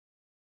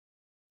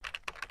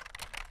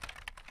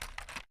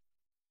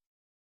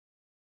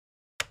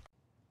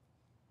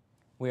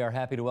We are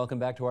happy to welcome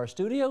back to our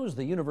studios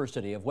the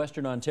University of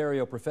Western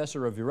Ontario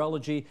Professor of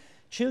Virology,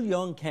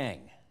 Yong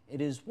Kang.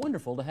 It is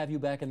wonderful to have you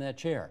back in that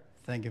chair.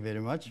 Thank you very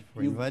much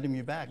for inviting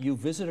me back. You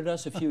visited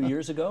us a few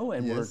years ago,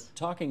 and Yes. we're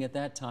talking at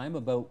that time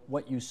about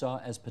what you saw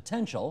as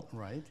potential.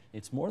 Right.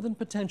 It's more than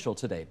potential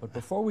today, but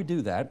before we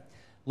do that,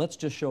 let's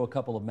just show a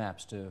couple of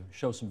maps to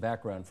show some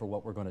background for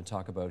what we're going to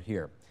talk about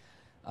here.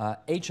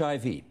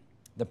 HIV,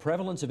 the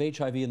prevalence of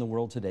HIV in the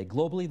world today.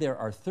 Globally, there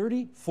are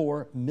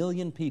 34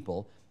 million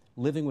people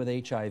living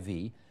with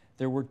HIV.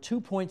 There were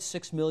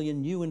 2.6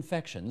 million new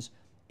infections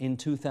in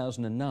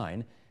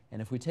 2009.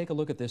 And if we take a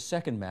look at this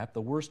second map,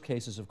 the worst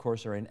cases, of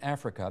course, are in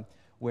Africa,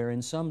 where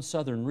in some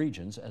southern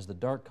regions, as the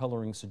dark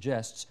coloring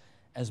suggests,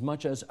 as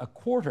much as a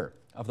quarter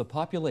of the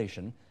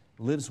population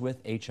lives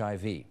with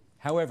HIV.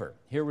 However,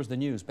 here was the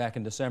news back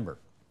in December.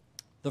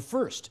 The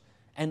first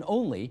and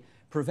only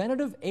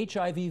preventative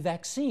HIV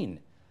vaccine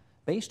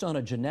based on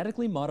a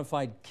genetically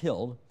modified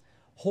killed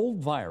whole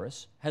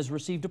virus has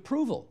received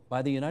approval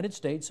by the United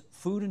States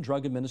Food and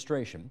Drug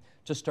Administration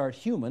to start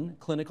human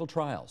clinical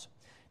trials.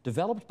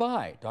 Developed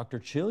by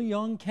Dr.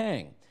 Yong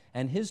Kang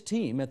and his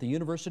team at the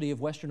University of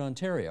Western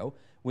Ontario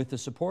with the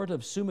support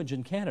of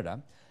Sumagen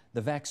Canada,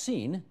 the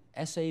vaccine,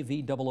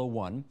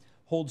 SAV001,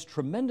 holds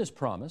tremendous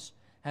promise,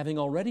 having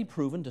already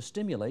proven to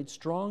stimulate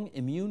strong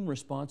immune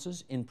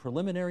responses in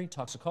preliminary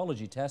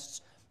toxicology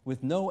tests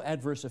with no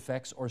adverse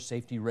effects or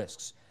safety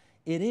risks.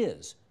 It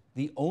is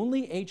the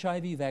only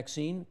HIV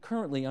vaccine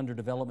currently under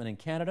development in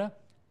Canada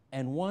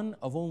and one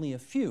of only a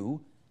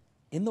few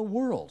in the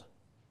world.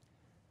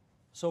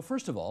 So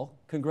first of all,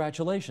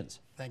 congratulations.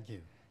 Thank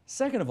you.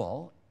 Second of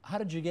all, how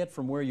did you get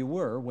from where you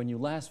were when you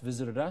last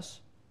visited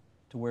us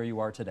to where you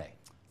are today?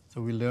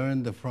 So we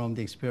learned from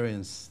the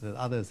experience that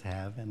others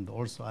have and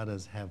also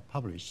others have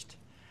published,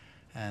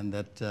 and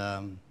that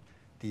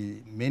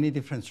the many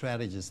different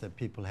strategies that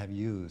people have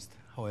used.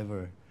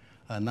 However,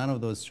 none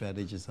of those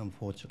strategies,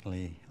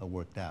 unfortunately,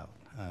 worked out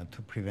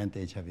to prevent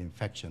HIV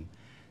infection.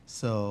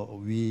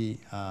 So we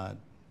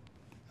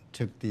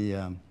took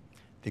the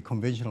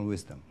conventional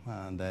wisdom,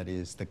 that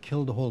is the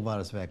kill the whole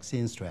virus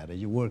vaccine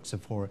strategy works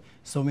for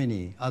so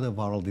many other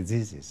viral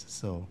diseases.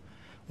 So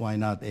why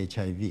not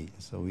HIV?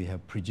 So we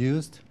have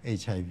produced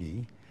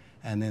HIV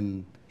and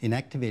then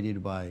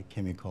inactivated by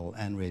chemical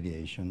and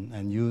radiation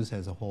and used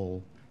as a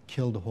whole,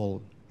 kill the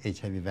whole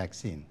HIV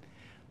vaccine.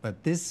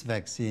 But this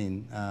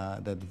vaccine,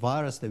 the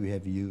virus that we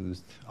have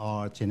used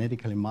are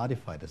genetically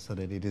modified so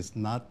that it is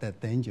not that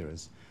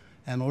dangerous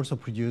and also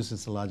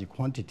produces large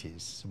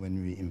quantities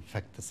when we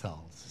infect the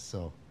cells.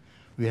 So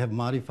we have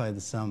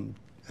modified some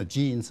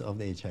genes of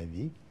the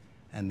HIV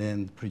and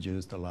then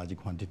produced large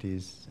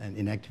quantities and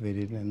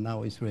inactivated, and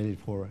now it's ready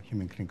for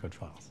human clinical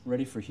trials.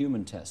 Ready for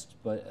human tests,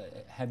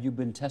 but have you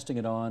been testing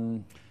it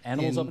on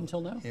animals up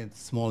until now?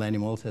 It's small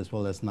animals as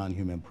well as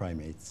non-human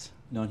primates.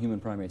 Non-human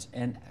primates.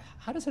 And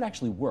how does it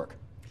actually work?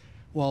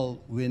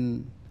 Well,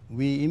 when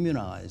we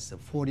immunize a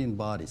foreign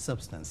body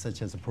substance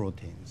such as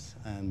proteins,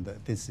 and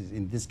this is,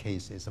 in this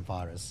case, is a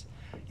virus.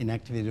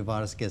 Inactivated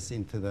virus gets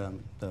into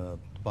the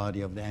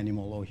body of the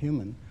animal or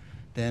human,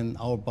 then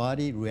our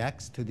body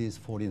reacts to this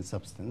foreign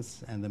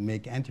substance and then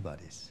make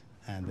antibodies.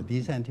 And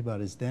these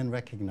antibodies then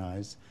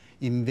recognize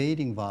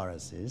invading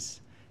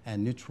viruses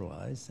and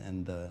neutralize,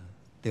 and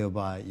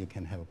thereby you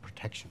can have a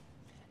protection.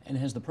 And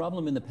has the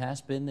problem in the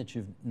past been that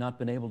you've not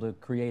been able to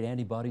create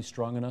antibodies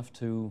strong enough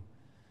to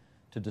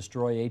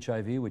destroy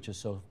HIV, which is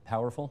so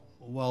powerful?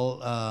 Well,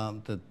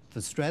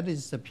 the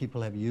strategies that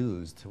people have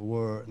used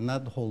were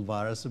not the whole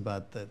virus,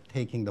 but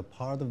taking the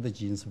part of the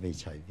genes of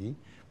HIV,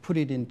 put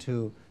it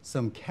into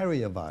some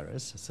carrier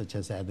virus, such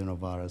as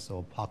adenovirus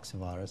or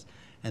poxvirus,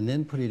 and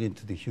then put it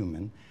into the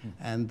human.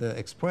 And the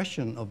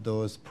expression of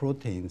those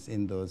proteins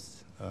in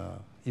those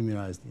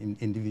immunized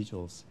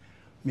individuals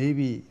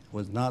maybe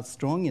was not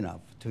strong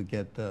enough to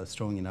get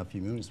strong enough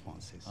immune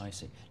responses. I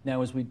see.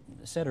 Now, as we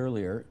said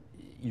earlier,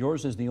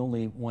 yours is the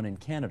only one in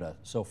Canada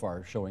so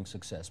far showing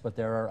success, but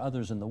there are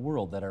others in the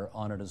world that are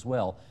on it as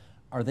well.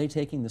 Are they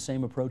taking the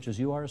same approach as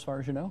you are, as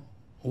far as you know?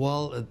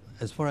 Well,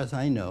 as far as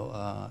I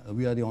know,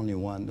 we are the only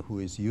one who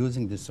is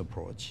using this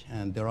approach,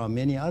 and there are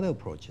many other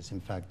approaches. In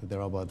fact, there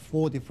are about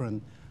 4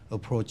 different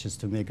approaches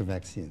to make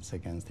vaccines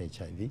against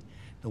HIV.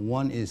 The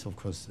one is, of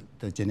course,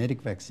 the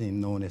genetic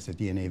vaccine known as a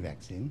DNA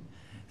vaccine.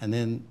 And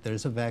then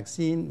there's a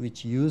vaccine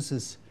which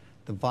uses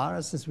the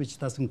viruses which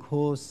doesn't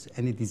cause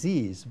any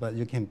disease, but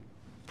you can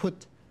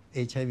put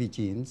HIV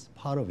genes,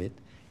 part of it,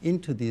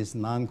 into these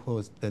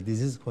the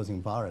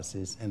disease-causing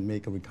viruses and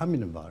make a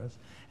recombinant virus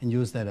and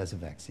use that as a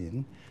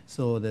vaccine.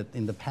 So that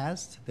in the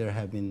past, there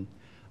have been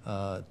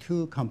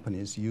 2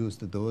 companies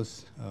used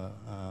those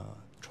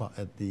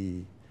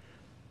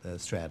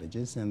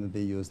strategies, and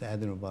they used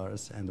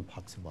adenovirus and the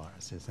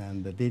poxviruses,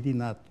 and they did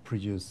not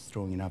produce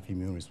strong enough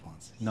immune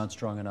responses. Not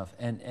strong enough.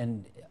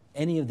 And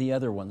any of the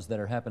other ones that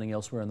are happening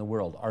elsewhere in the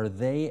world, are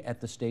they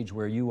at the stage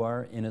where you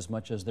are in as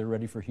much as they're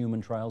ready for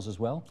human trials as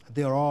well?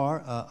 There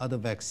are other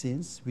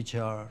vaccines which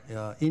are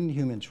in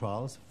human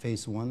trials,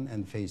 phase 1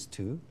 and phase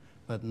 2,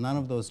 but none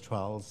of those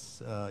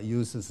trials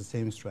uses the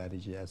same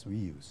strategy as we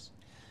use.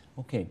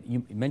 Okay,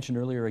 you mentioned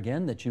earlier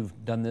again that you've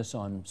done this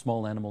on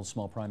small animals,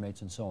 small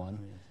primates, and so on.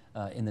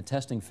 Oh, yes. In the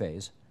testing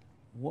phase.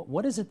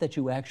 What is it that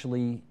you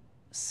actually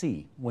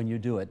see when you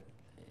do it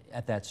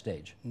at that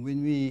stage?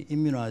 When we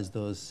immunize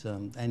those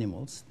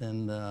animals,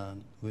 then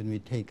when we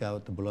take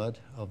out the blood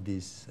of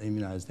these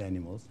immunized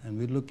animals, and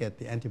we look at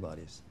the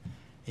antibodies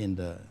in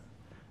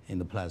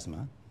the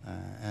plasma,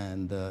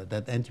 and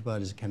that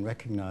antibodies can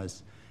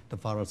recognize the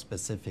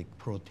viral-specific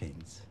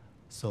proteins.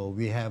 So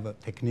we have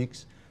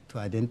techniques to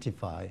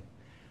identify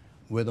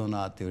whether or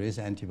not there is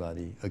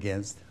antibody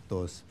against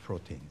those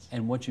proteins.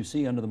 And what you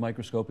see under the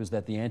microscope is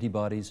that the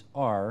antibodies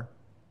are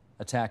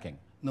attacking.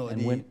 No,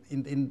 and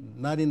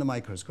not in the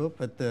microscope,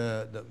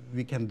 but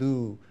we can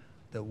do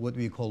what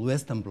we call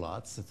Western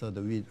blots, so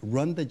that we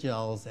run the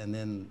gels and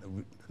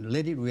then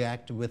let it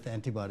react with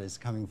antibodies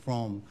coming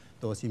from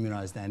those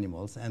immunized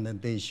animals, and then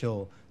they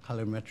show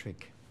colorimetric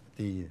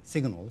the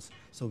signals,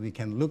 so we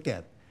can look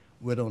at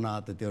whether or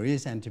not that there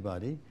is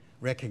antibody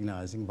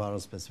recognizing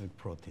viral-specific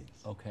proteins.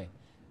 Okay.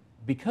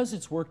 Because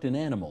it's worked in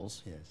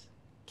animals, Yes.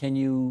 can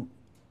you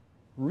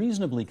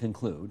reasonably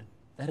conclude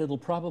that it'll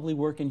probably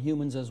work in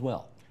humans as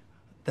well?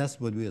 That's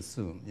what we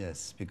assume,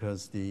 yes,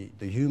 because the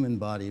human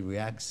body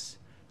reacts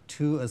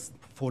to a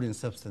foreign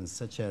substance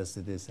such as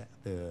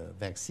the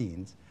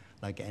vaccines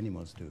like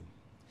animals do.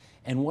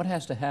 And what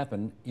has to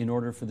happen in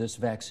order for this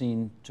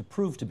vaccine to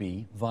prove to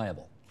be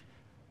viable?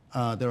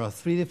 There are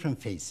three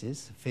different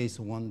phases, phase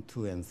 1,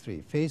 2, and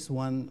 3. Phase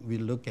 1, we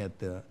look at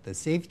the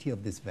safety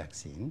of this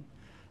vaccine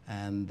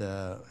and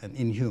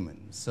in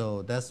humans.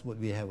 So that's what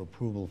we have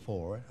approval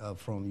for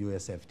from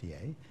US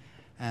FDA.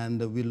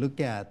 And we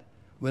look at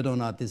whether or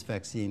not this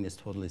vaccine is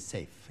totally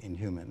safe in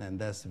human, and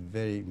that's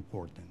very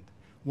important.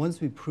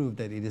 Once we prove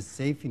that it is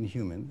safe in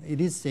human,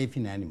 it is safe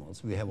in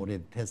animals. We have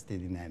already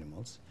tested in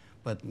animals,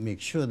 but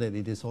make sure that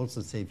it is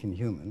also safe in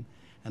human.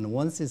 And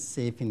once it's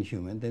safe in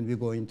human, then we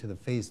go into the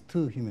phase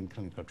 2 human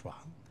clinical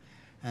trial.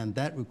 And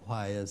that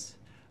requires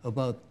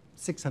about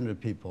 600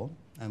 people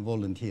and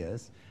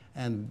volunteers,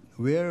 and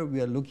where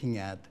we are looking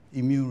at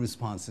immune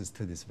responses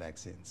to these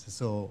vaccines.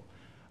 So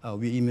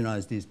we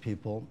immunize these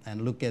people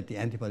and look at the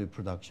antibody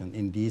production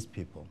in these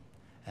people.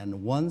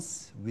 And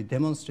once we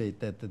demonstrate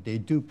that they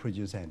do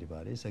produce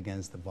antibodies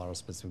against the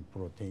viral-specific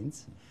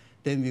proteins,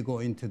 then we go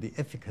into the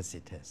efficacy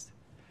test.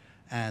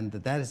 And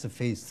that is a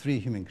phase 3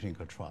 human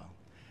clinical trial.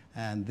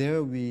 And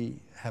there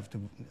we have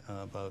to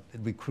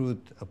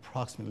recruit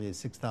approximately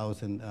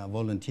 6,000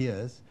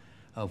 volunteers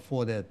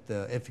for that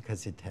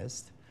efficacy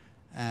test.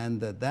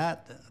 And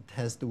that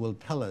test will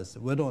tell us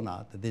whether or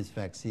not this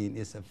vaccine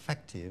is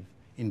effective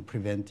in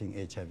preventing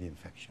HIV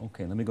infection.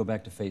 Okay, let me go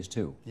back to phase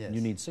 2. Yes. You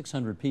need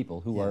 600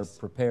 people who are Yes.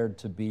 prepared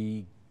to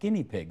be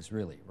guinea pigs,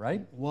 really,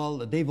 right? Well,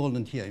 they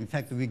volunteer. In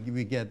fact,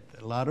 we get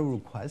a lot of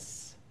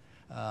requests,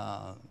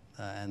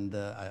 and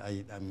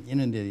I'm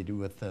inundated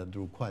with the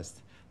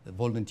requests, the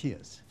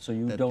volunteers. So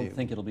you don't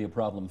think it'll be a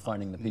problem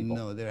finding the people?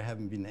 No, there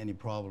haven't been any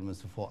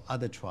problems for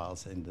other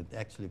trials, and that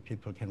actually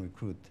people can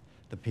recruit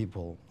the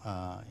people,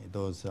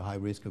 those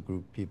high-risk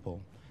group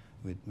people,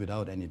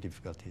 without any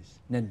difficulties.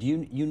 Now, do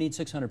you need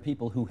 600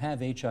 people who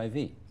have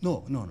HIV?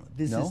 No.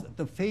 This No? is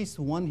the phase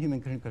 1 human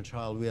clinical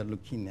trial. We are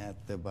looking at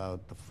about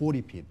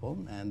 40 people,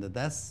 and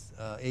that's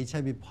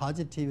HIV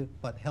positive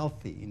but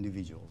healthy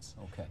individuals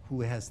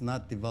who has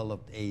not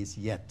developed AIDS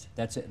yet.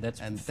 That's it. That's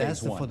and phase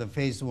that's 1. For the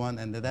phase 1,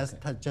 and that's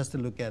just to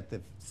look at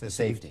the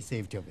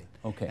safety of it.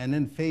 Okay. And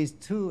then phase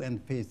 2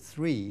 and phase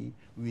 3,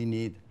 we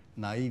need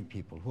naive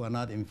people who are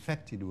not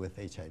infected with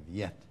HIV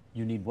yet.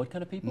 You need what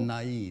kind of people?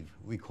 Naive,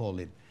 we call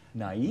it.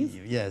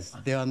 Naive? Yes,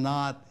 they are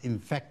not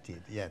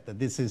infected yet.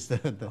 This is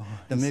the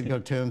medical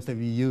terms that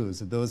we use,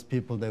 those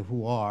people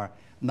who are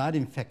not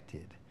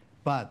infected,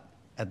 but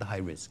at the high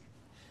risk.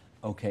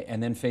 Okay,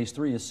 and then phase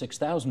 3 is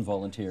 6,000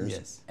 volunteers.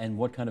 Yes. And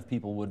what kind of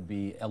people would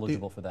be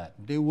eligible for that?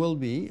 There will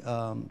be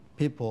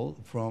people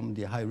from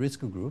the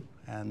high-risk group,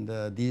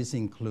 and these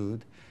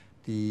include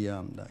the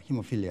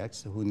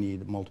hemophiliacs who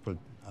need multiple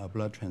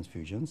blood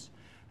transfusions,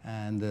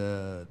 and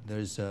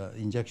there's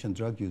injection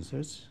drug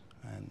users,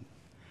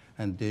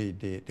 and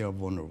they are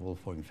vulnerable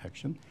for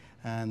infection,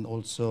 and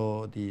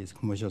also these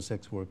commercial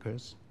sex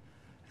workers,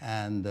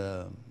 and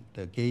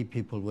the gay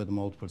people with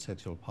multiple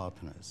sexual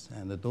partners.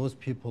 And those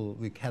people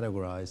we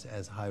categorize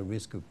as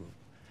high-risk group,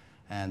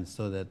 and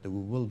so that we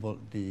will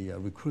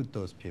recruit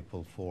those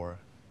people for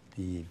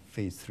the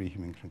phase 3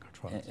 human clinical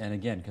trials. And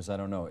again, because I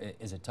don't know,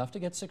 is it tough to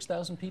get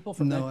 6,000 people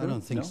from that No, group? I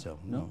don't think so.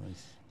 No.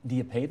 Do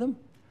you pay them?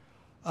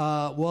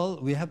 Well,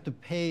 we have to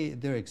pay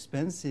their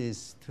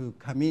expenses to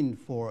come in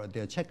for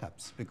their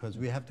checkups because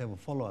we have to have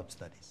follow-up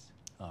studies.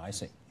 Oh, I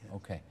see. Yeah.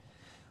 Okay.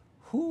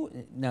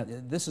 Now,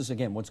 this is,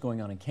 again, what's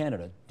going on in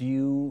Canada.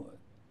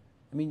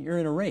 I mean, you're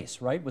in a race,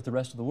 right, with the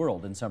rest of the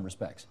world in some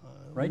respects,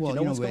 right? Well, do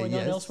you know what's going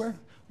on elsewhere?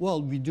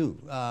 Well, we do.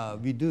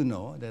 We do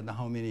know that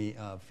how many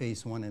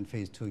phase 1 and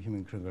phase 2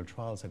 human clinical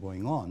trials are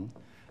going on.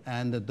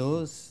 And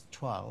those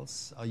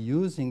trials are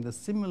using the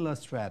similar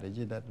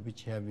strategy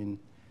which have been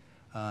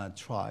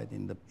tried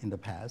in the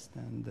past,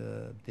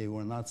 and they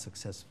were not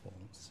successful.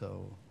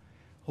 So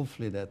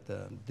hopefully that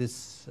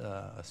this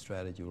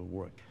strategy will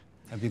work.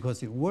 And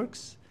because it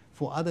works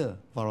for other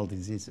viral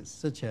diseases,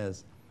 such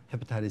as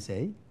hepatitis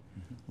A,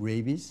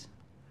 rabies,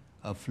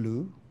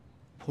 flu,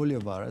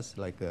 poliovirus,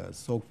 like a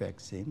Salk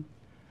vaccine,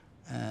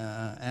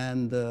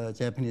 and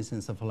Japanese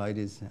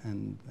encephalitis,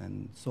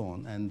 and so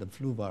on, and the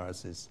flu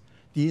viruses.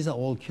 These are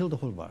all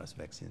kill-the-whole virus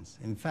vaccines.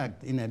 In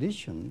fact, in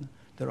addition,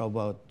 there are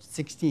about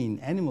 16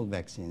 animal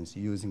vaccines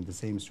using the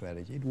same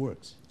strategy. It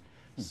works.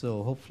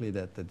 So hopefully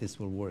that this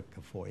will work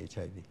for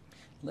HIV.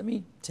 Let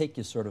me take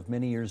you sort of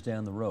many years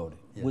down the road.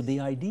 Yes. Would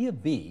the idea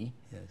be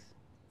Yes.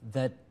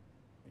 that,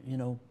 you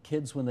know,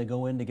 kids when they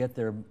go in to get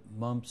their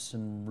mumps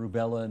and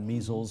rubella and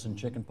measles and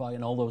chickenpox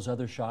and all those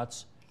other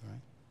shots, Right.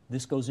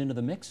 this goes into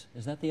the mix?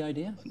 Is that the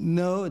idea?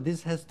 No,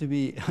 this has to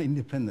be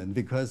independent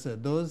because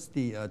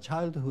the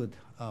childhood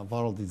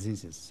viral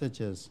diseases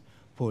such as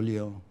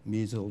polio,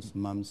 measles,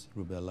 mumps,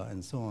 rubella,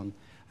 and so on,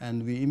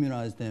 and we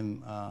immunize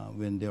them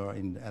when they are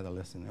in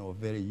adolescent or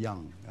very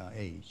young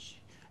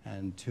age,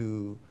 and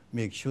to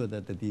make sure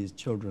that these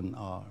children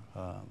are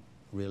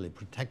really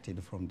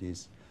protected from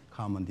these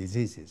common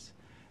diseases.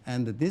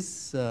 And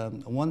this,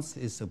 once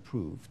it's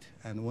approved,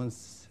 and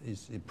once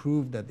it's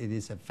proved that it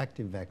is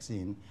effective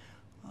vaccine,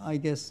 I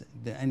guess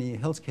any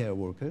healthcare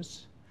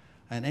workers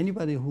and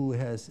anybody who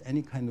has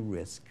any kind of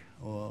risk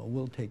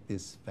will take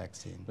this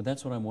vaccine. But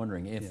that's what I'm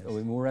wondering. If Yes. I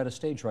mean, we're at a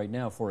stage right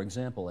now, for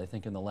example, I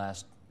think in the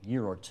last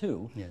year or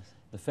two, Yes.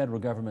 the federal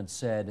government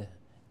said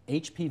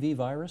HPV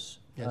virus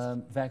Yes.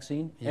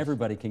 vaccine, Yes.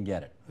 everybody can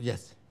get it.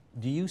 Yes.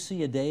 Do you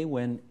see a day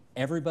when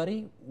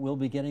everybody will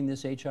be getting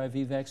this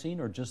HIV vaccine,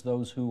 or just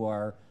those who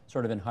are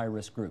sort of in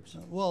high-risk groups?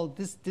 Well,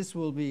 this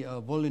will be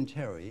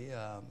voluntary.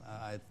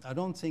 I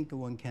don't think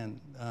one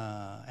can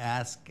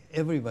ask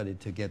everybody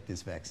to get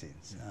these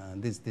vaccines.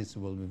 This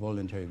will be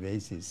voluntary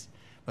basis.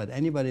 But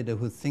anybody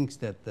who thinks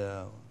that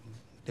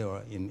they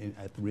are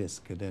at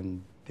risk,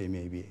 then they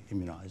may be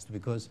immunized,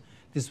 because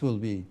this will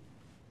be,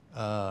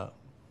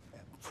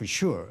 for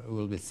sure, it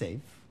will be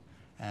safe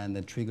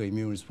and trigger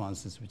immune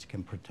responses which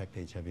can protect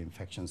HIV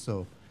infection.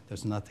 So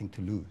there's nothing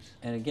to lose.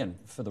 And again,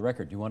 for the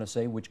record, do you want to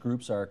say which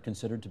groups are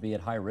considered to be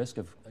at high risk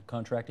of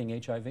contracting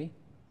HIV?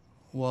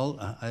 Well,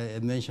 I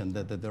mentioned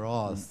that there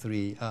are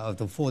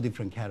the four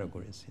different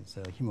categories. It's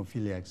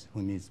hemophiliacs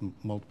who needs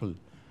multiple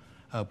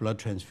blood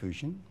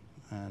transfusion,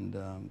 and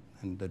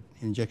the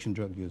injection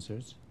drug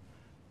users,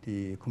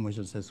 the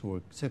commercial sex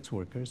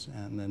workers,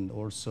 and then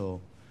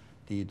also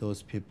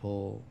those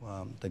people,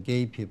 the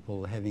gay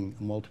people having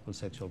multiple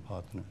sexual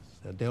partners.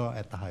 They are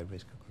at the high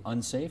risk group.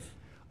 Unsafe?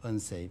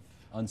 Unsafe.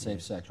 Unsafe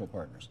Yes. sexual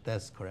partners.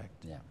 That's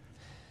correct. Yeah.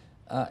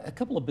 A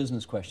couple of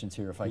business questions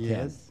here, if I can.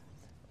 Yes.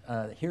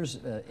 Here's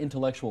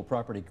intellectual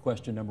property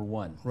question number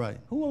one. Right.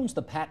 Who owns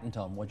the patent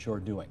on what you're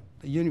doing?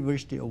 The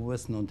University of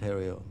Western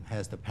Ontario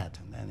has the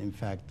patent, and in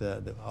fact,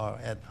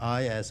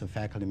 I, as a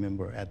faculty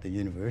member at the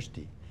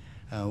university,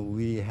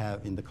 we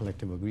have in the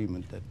collective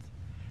agreement that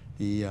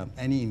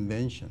any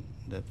invention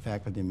that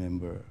faculty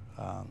member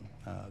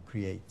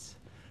creates,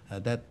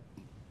 that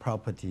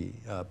property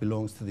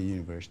belongs to the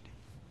university.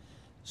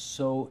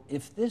 So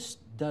if this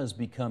does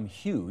become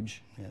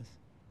huge, Yes.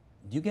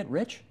 do you get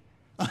rich?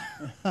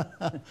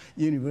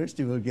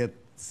 University will get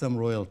some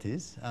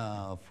royalties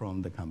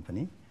from the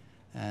company,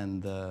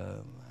 and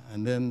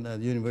then the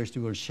university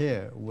will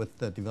share with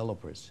the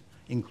developers,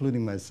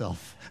 including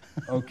myself.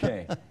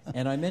 Okay.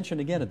 And I mentioned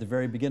again at the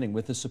very beginning,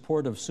 with the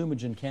support of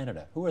Sumagen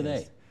Canada. Who are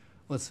they?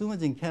 Well,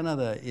 Sumagen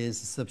Canada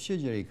is a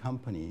subsidiary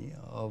company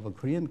of a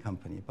Korean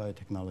company,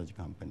 biotechnology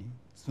company,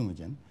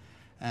 Sumagen,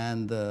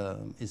 and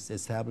it's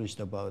established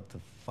about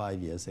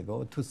 5 years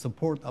ago to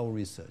support our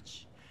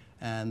research.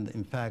 And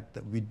in fact,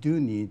 we do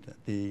need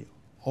the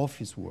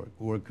office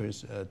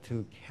workers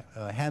to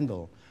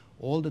handle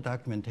all the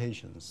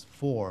documentations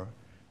for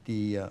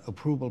the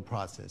approval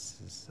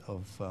processes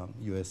of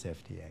US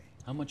FDA.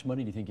 How much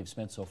money do you think you've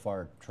spent so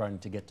far trying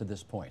to get to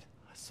this point?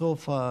 So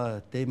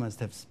far, they must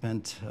have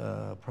spent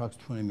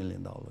approximately $20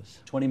 million.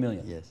 20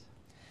 million? Yes.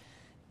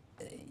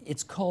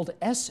 It's called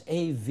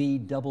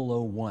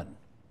SAV001.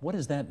 What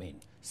does that mean?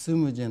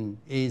 Sumagen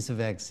is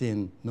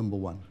vaccine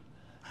 #1.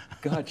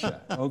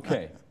 Gotcha.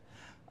 Okay.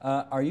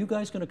 Are you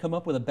guys going to come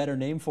up with a better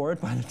name for it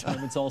by the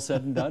time it's all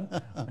said and done?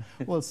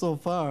 Well, so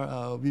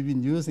far, we've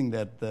been using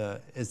that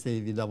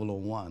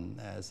SAV001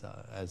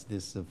 as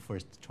this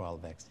first trial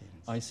vaccine.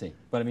 I see.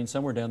 But I mean,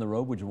 somewhere down the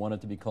road, would you want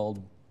it to be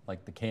called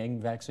like the Kang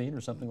vaccine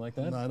or something like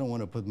that? No, I don't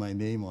want to put my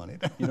name on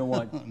it. You don't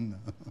want? No.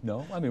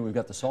 No? I mean, we've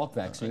got the Salk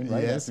vaccine,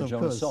 right? Yes, After of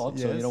Jonas course, Salk.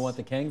 So you yes. don't want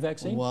the Kang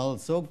vaccine? Well,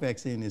 Salk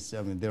vaccine is,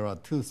 I mean, there are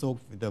two Salk,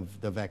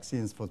 the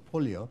vaccines for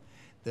polio.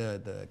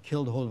 The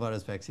killed whole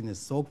virus vaccine is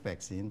Salk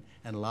vaccine,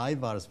 and live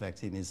virus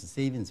vaccine is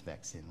Savien's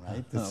vaccine,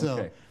 right? Okay.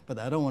 So, but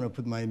I don't want to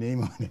put my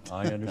name on it.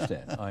 I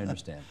understand. I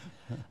understand.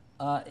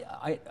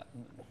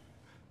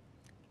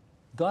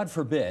 God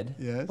forbid,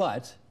 Yes.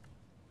 but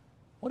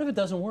what if it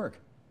doesn't work?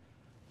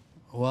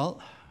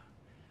 Well,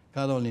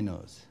 God only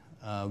knows.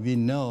 We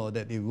know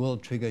that it will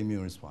trigger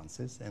immune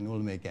responses and will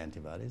make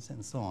antibodies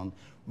and so on.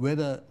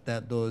 Whether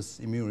those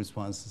immune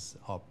responses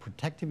are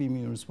protective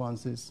immune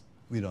responses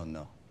We don't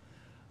know.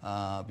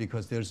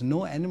 Because there's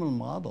no animal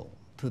model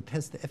to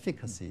test the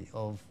efficacy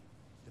of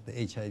the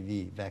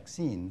HIV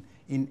vaccine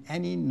in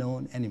any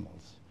known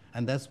animals.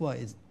 And that's why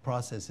its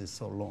process is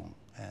so long.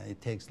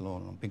 It takes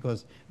long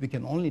because we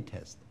can only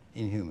test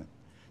in human.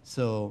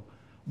 So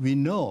we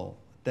know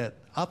that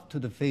up to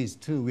the phase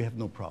 2, we have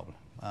no problem.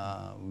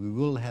 We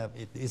will have,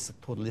 it is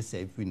totally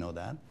safe, we know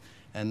that.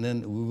 And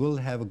then we will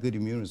have a good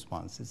immune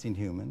responses in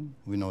human,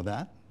 we know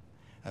that.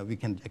 We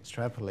can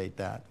extrapolate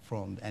that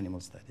from the animal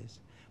studies.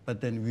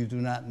 But then we do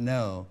not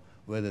know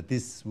whether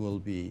this will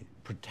be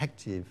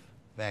protective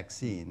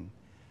vaccine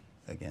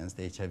against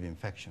HIV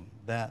infection.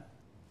 That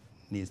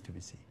needs to be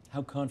seen.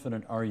 How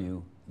confident are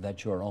you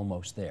that you're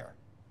almost there?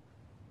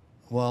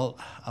 Well,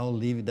 I'll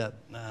leave that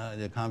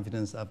the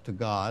confidence up to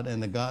God,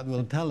 and the God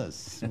will tell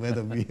us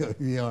whether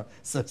we are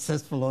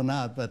successful or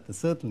not. But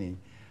certainly,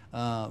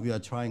 we are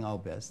trying our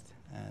best,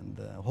 and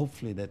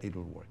hopefully that it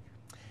will work.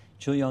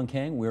 Yong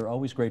Kang, we're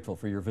always grateful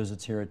for your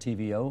visits here at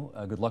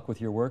TVO. Good luck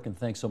with your work, and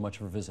thanks so much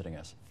for visiting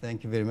us.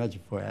 Thank you very much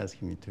for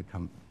asking me to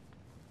come.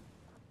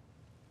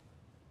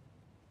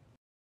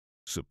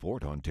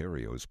 Support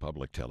Ontario's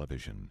public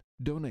television.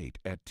 Donate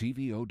at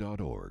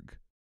tvo.org.